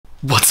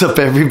What's up,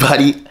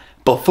 everybody?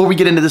 Before we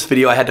get into this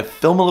video, I had to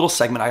film a little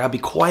segment. I gotta be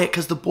quiet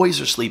because the boys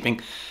are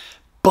sleeping.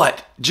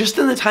 But just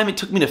in the time it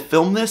took me to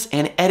film this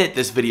and edit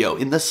this video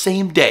in the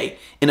same day,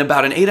 in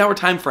about an 8-hour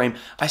time frame,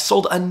 I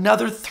sold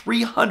another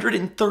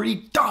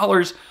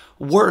 $330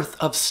 worth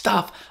of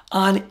stuff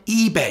on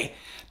eBay.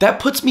 That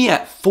puts me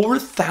at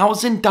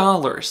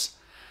 $4,000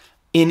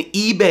 in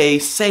eBay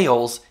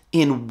sales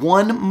in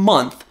 1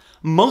 month,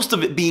 most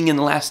of it being in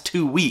the last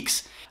 2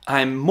 weeks.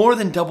 I'm more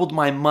than doubled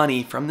my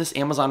money from this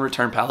Amazon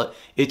return pallet.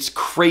 It's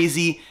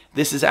crazy.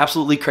 This is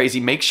absolutely crazy.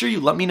 Make sure you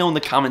let me know in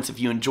the comments if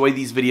you enjoy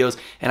these videos,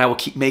 and I will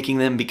keep making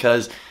them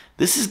because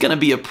this is gonna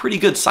be a pretty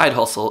good side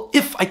hustle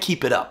if I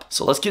keep it up.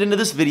 So let's get into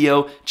this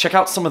video, check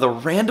out some of the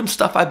random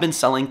stuff I've been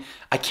selling.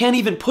 I can't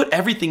even put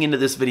everything into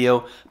this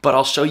video, but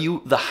I'll show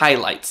you the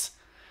highlights.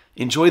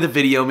 Enjoy the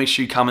video, make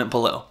sure you comment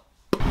below.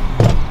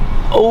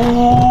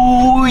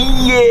 Oh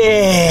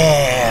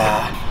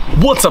yeah!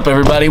 What's up,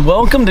 everybody?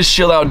 Welcome to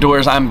Shield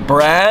Outdoors. I'm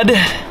Brad,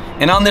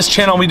 and on this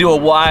channel we do a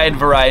wide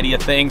variety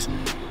of things.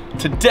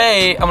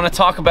 Today I'm going to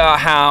talk about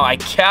how I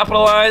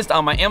capitalized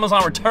on my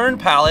Amazon return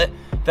pallet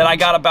that I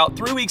got about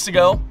 3 weeks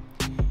ago,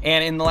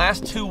 and in the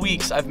last 2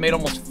 weeks I've made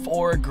almost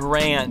 $4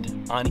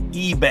 grand on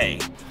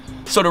eBay.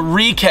 So to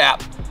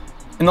recap,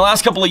 in the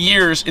last couple of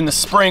years, in the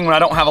spring when I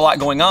don't have a lot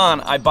going on,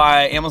 I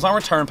buy Amazon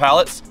return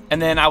pallets,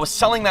 and then I was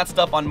selling that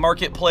stuff on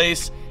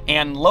Marketplace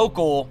and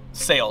local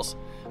sales.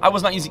 I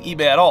was not using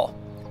eBay at all.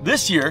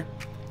 This year,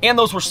 and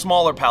those were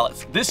smaller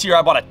pallets, this year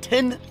I bought a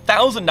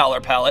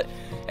 $10,000 pallet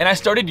and I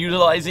started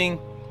utilizing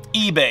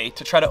eBay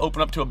to try to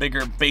open up to a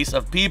bigger base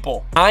of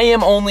people. I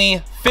am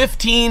only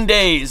 15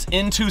 days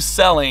into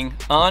selling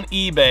on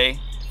eBay,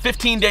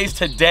 15 days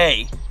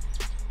today,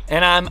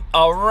 and I'm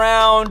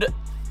around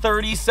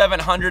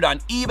 3,700 on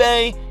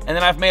eBay, and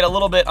then I've made a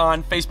little bit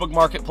on Facebook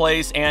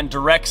Marketplace and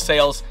direct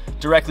sales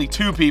directly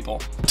to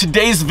people.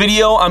 Today's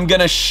video, I'm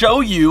gonna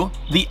show you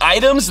the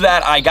items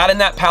that I got in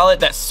that pallet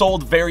that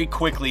sold very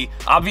quickly.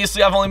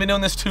 Obviously, I've only been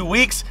doing this 2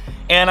 weeks,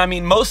 and I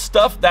mean, most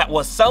stuff that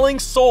was selling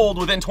sold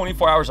within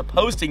 24 hours of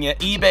posting it.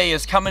 eBay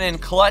is coming in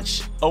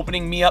clutch,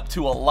 opening me up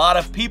to a lot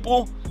of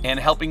people and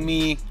helping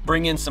me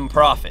bring in some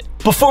profit.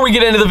 Before we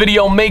get into the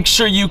video, make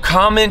sure you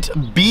comment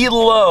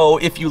below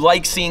if you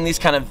like seeing these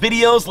kind of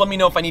videos. Let me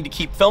know if I need to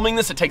keep filming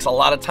this. It takes a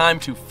lot of time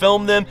to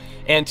film them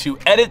and to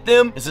edit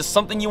them. Is this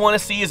something you want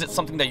to see? Is it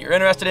something that you're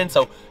interested in?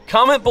 So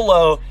comment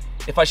below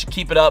if I should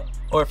keep it up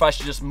or if I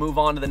should just move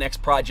on to the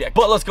next project.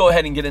 But let's go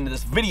ahead and get into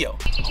this video.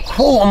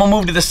 Cool, I'm gonna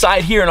move to the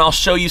side here and I'll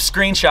show you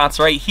screenshots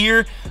right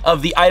here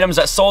of the items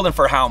that sold and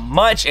for how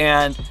much,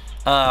 and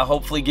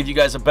hopefully give you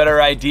guys a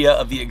better idea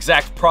of the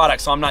exact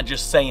product so I'm not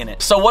just saying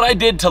it. So what I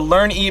did to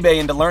learn eBay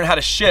and to learn how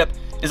to ship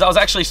is I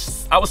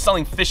was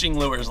selling fishing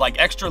lures, like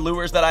extra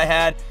lures that I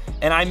had,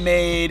 and I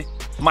made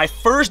my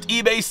first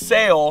eBay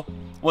sale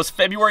was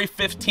February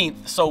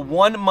 15th, so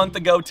 1 month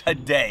ago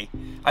today.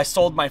 I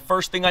sold my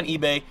first thing on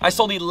eBay. I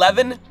sold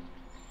 11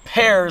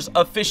 pairs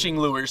of fishing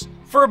lures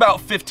for about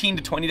 $15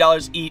 to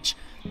 $20 each.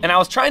 And I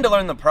was trying to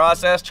learn the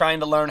process, trying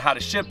to learn how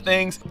to ship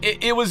things.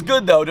 It was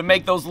good though to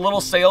make those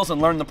little sales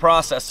and learn the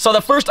process. So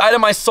the first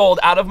item I sold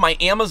out of my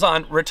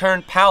Amazon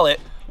return pallet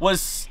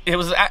was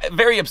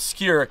very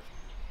obscure.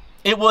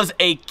 It was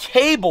a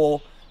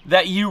cable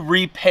that you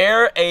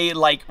repair a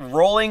like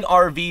rolling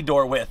RV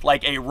door with,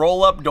 like a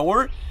roll-up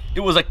door. It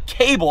was a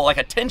cable, like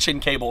a tension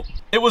cable.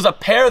 It was a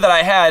pair that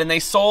I had and they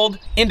sold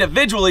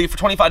individually for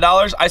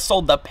 $25. I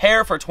sold the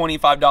pair for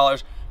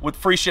 $25 with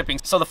free shipping.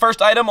 So the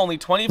first item, only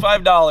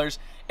 $25,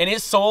 and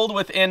it sold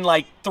within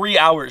like 3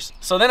 hours.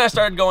 So then I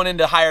started going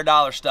into higher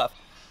dollar stuff.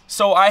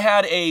 So I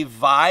had a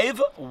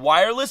Vive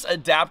wireless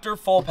adapter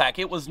full pack.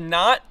 It was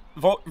not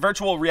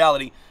virtual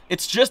reality.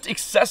 It's just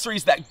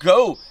accessories that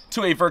go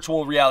to a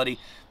virtual reality.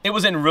 It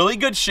was in really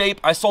good shape.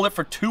 I sold it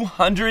for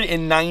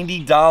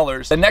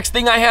 $290. The next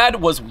thing I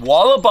had was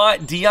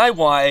Wallabot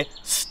DIY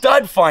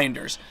stud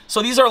finders.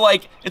 So these are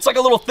like, it's like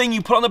a little thing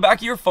you put on the back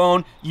of your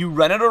phone, you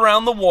run it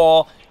around the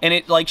wall, and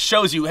it like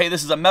shows you, hey,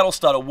 this is a metal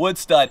stud, a wood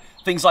stud,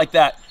 things like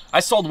that. I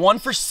sold one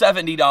for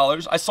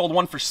 $70. I sold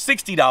one for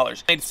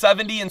 $60. Made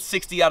 70 and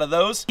 60 out of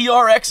those.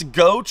 TRX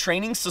Go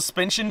Training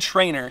Suspension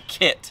Trainer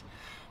Kit.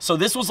 So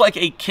this was like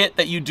a kit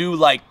that you do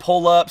like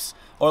pull-ups,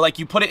 or like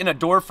you put it in a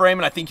door frame,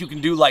 and I think you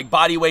can do like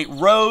body weight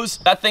rows.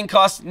 That thing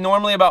costs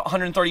normally about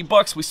 130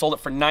 bucks. We sold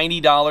it for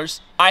 $90.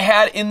 I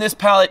had in this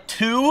pallet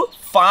 2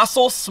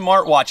 Fossil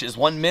smartwatches,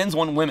 one men's,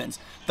 one women's.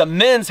 The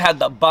men's had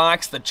the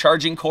box, the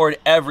charging cord,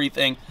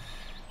 everything.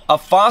 A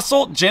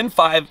Fossil Gen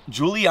 5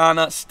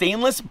 Juliana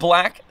stainless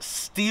black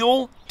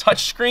steel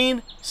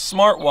touchscreen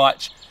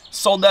smartwatch.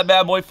 Sold that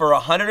bad boy for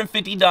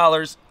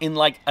 $150 in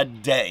like a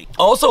day.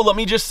 Also, let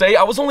me just say,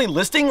 I was only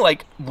listing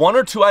like 1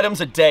 or 2 items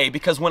a day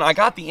because when I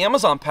got the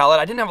Amazon pallet,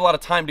 I didn't have a lot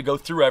of time to go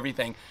through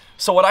everything.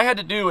 So what I had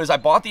to do is I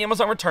bought the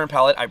Amazon return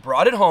pallet, I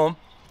brought it home.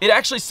 It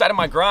actually sat in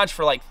my garage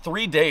for like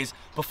 3 days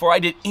before I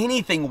did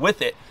anything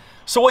with it.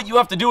 So what you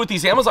have to do with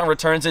these Amazon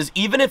returns is,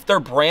 even if they're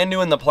brand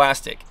new in the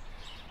plastic,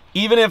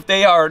 even if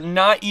they are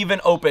not even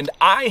opened,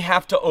 I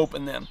have to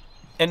open them.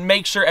 and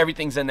make sure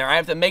everything's in there. I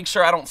have to make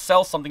sure I don't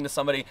sell something to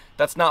somebody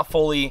that's not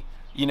fully,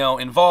 you know,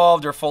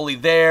 involved or fully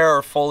there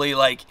or fully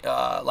like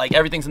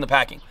everything's in the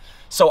packing.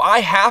 So I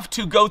have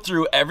to go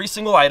through every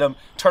single item,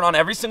 turn on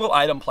every single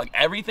item, plug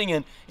everything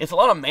in. It's a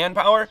lot of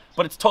manpower,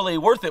 but it's totally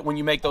worth it when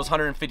you make those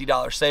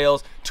 $150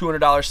 sales,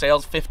 $200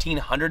 sales,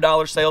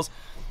 $1,500 sales.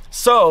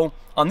 So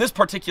on this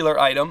particular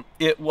item,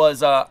 it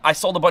was, I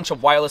sold a bunch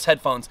of wireless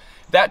headphones.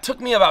 That took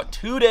me about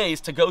 2 days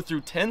to go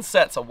through 10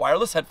 sets of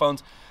wireless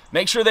headphones,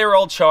 make sure they were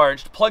all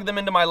charged, plug them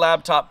into my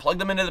laptop, plug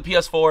them into the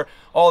PS4,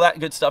 all that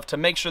good stuff to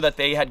make sure that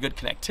they had good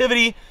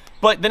connectivity.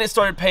 But then it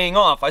started paying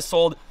off. I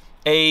sold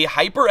a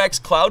HyperX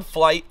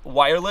Cloudflight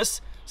wireless,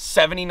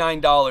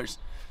 $79.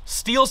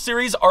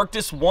 SteelSeries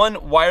Arctis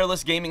One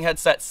wireless gaming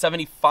headset,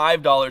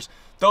 $75.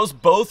 Those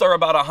both are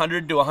about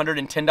 $100 to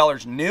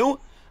 $110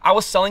 new. I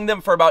was selling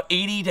them for about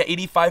 80 to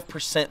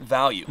 85%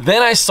 value.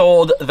 Then I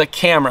sold the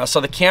camera. So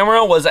the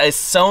camera was a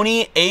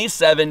Sony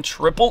A7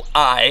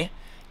 III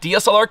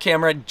DSLR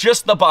camera,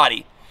 just the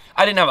body.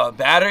 I didn't have a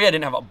battery, I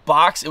didn't have a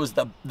box. It was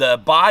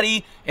the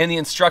body and the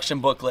instruction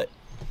booklet.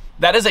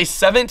 That is a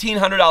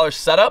 $1,700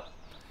 setup.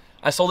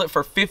 I sold it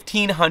for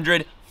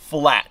 $1,500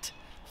 flat.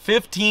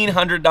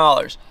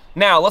 $1,500.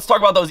 Now, let's talk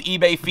about those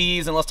eBay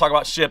fees and let's talk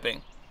about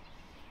shipping.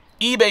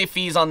 eBay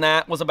fees on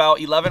that was about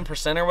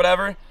 11% or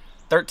whatever,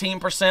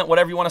 13%,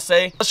 whatever you want to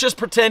say. Let's just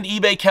pretend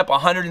eBay kept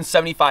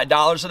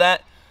 $175 of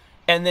that.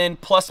 And then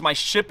plus my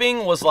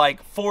shipping was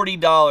like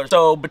 $40.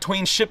 So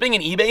between shipping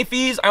and eBay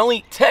fees, I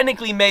only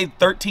technically made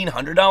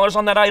 $1,300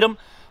 on that item.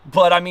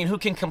 But I mean, who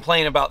can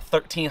complain about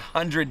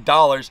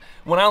 $1,300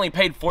 when I only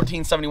paid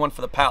 $1,471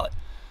 for the pallet?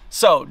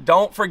 So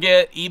don't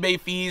forget eBay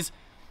fees.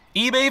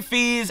 eBay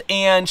fees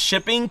and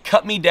shipping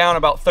cut me down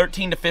about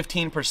 13 to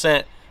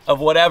 15% of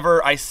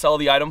whatever I sell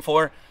the item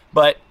for.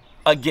 But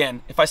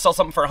again, if I sell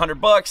something for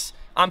 100 bucks,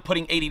 I'm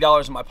putting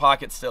 $80 in my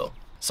pocket still.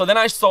 So then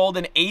I sold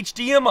an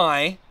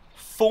HDMI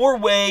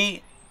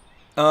 4-way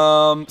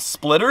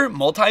splitter,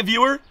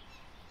 multi-viewer,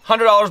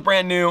 $100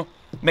 brand new,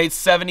 made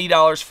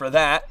 $70 for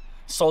that.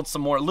 Sold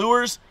some more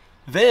lures.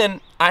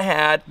 Then I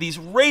had these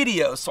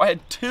radios. So I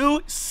had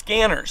 2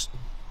 scanners.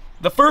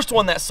 The first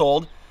one that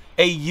sold,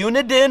 a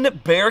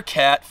Uniden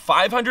Bearcat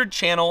 500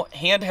 channel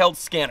handheld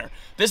scanner.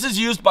 This is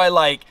used by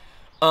like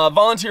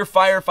volunteer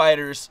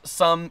firefighters,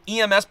 some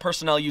EMS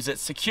personnel use it,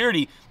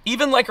 security,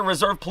 even like a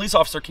reserve police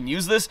officer can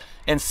use this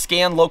and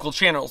scan local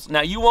channels.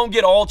 Now you won't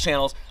get all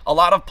channels. A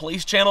lot of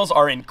police channels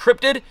are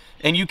encrypted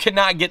and you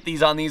cannot get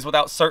these on these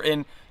without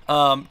certain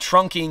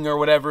trunking or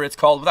whatever it's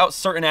called, without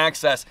certain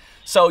access.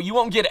 So you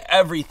won't get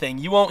everything.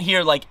 You won't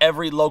hear like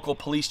every local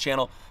police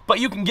channel, but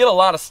you can get a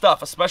lot of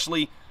stuff,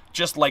 especially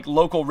just like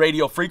local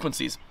radio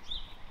frequencies.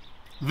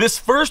 This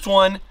first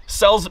one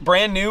sells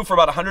brand new for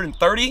about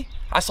 $130.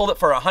 I sold it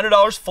for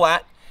 $100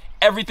 flat.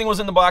 Everything was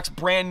in the box,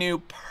 brand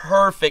new,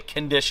 perfect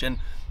condition.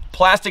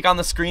 Plastic on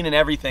the screen and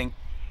everything.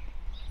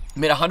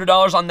 Made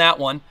 $100 on that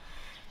one.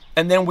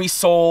 And then we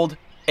sold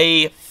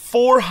a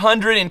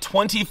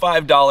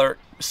 $425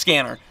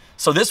 scanner.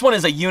 So this one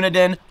is a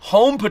Uniden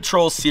Home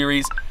Patrol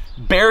Series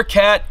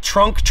Bearcat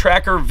Trunk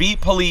Tracker V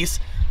Police.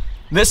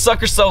 This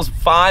sucker sells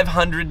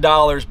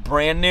 $500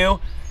 brand new.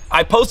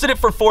 I posted it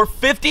for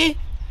 $450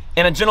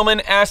 and a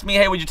gentleman asked me,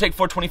 hey, would you take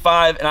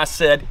 $425? And I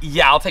said,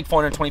 yeah, I'll take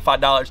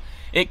 $425.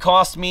 It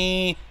cost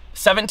me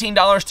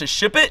 $17 to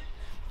ship it,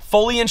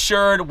 fully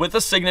insured with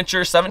a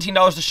signature,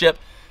 $17 to ship.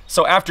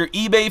 So after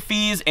eBay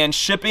fees and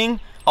shipping,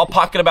 I'll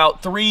pocket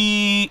about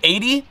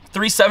 $380,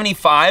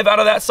 $375 out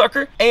of that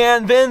sucker.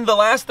 And then the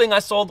last thing I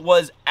sold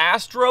was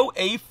Astro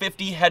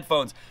A50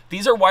 headphones.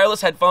 These are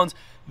wireless headphones.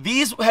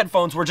 These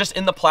headphones were just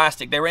in the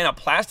plastic. They were in a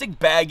plastic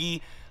baggie,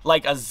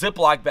 like a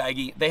Ziploc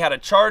baggie. They had a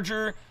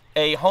charger,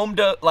 a home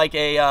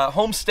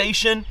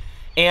station,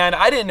 and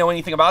I didn't know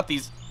anything about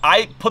these.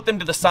 I put them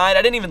to the side.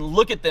 I didn't even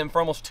look at them for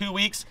almost 2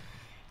 weeks.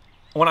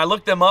 When I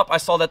looked them up, I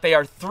saw that they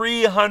are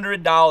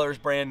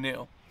 $300 brand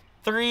new.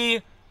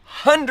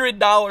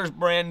 $300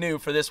 brand new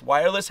for this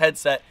wireless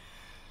headset.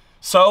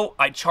 So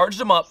I charged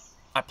them up.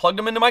 I plugged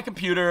them into my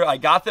computer. I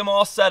got them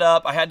all set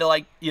up. I had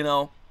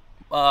to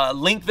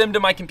link them to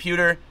my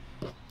computer,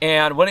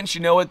 and wouldn't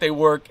you know it, they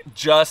work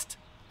just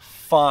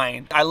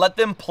fine. I let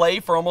them play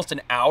for almost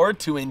an hour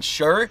to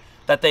ensure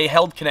that they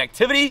held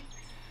connectivity.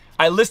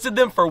 I listed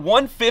them for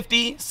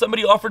 $150.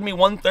 Somebody offered me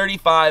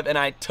 $135 and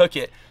I took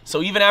it.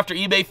 So even after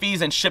eBay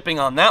fees and shipping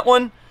on that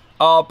one,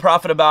 I'll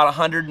profit about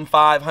 $105,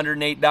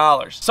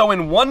 $108. So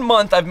in 1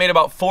 month, I've made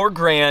about $4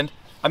 grand.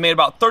 I made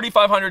about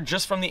 $3,500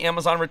 just from the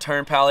Amazon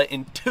return pallet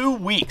in 2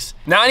 weeks.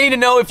 Now I need to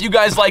know if you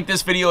guys like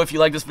this video. If you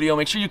like this video,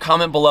 make sure you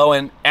comment below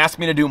and ask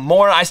me to do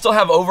more. I still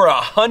have over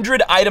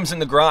 100 items in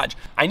the garage.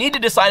 I need to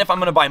decide if I'm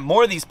gonna buy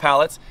more of these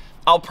pallets.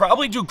 I'll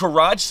probably do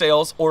garage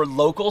sales or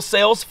local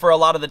sales for a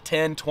lot of the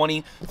 $10,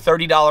 $20,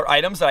 $30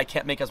 items that I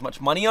can't make as much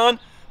money on.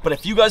 But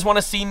if you guys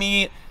wanna see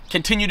me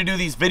continue to do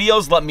these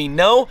videos, let me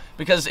know,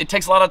 because it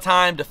takes a lot of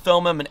time to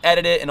film them and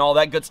edit it and all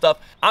that good stuff.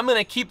 I'm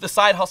gonna keep the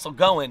side hustle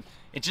going.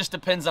 It just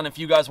depends on if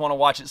you guys want to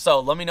watch it.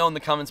 So let me know in the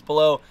comments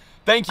below.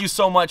 Thank you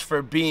so much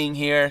for being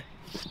here.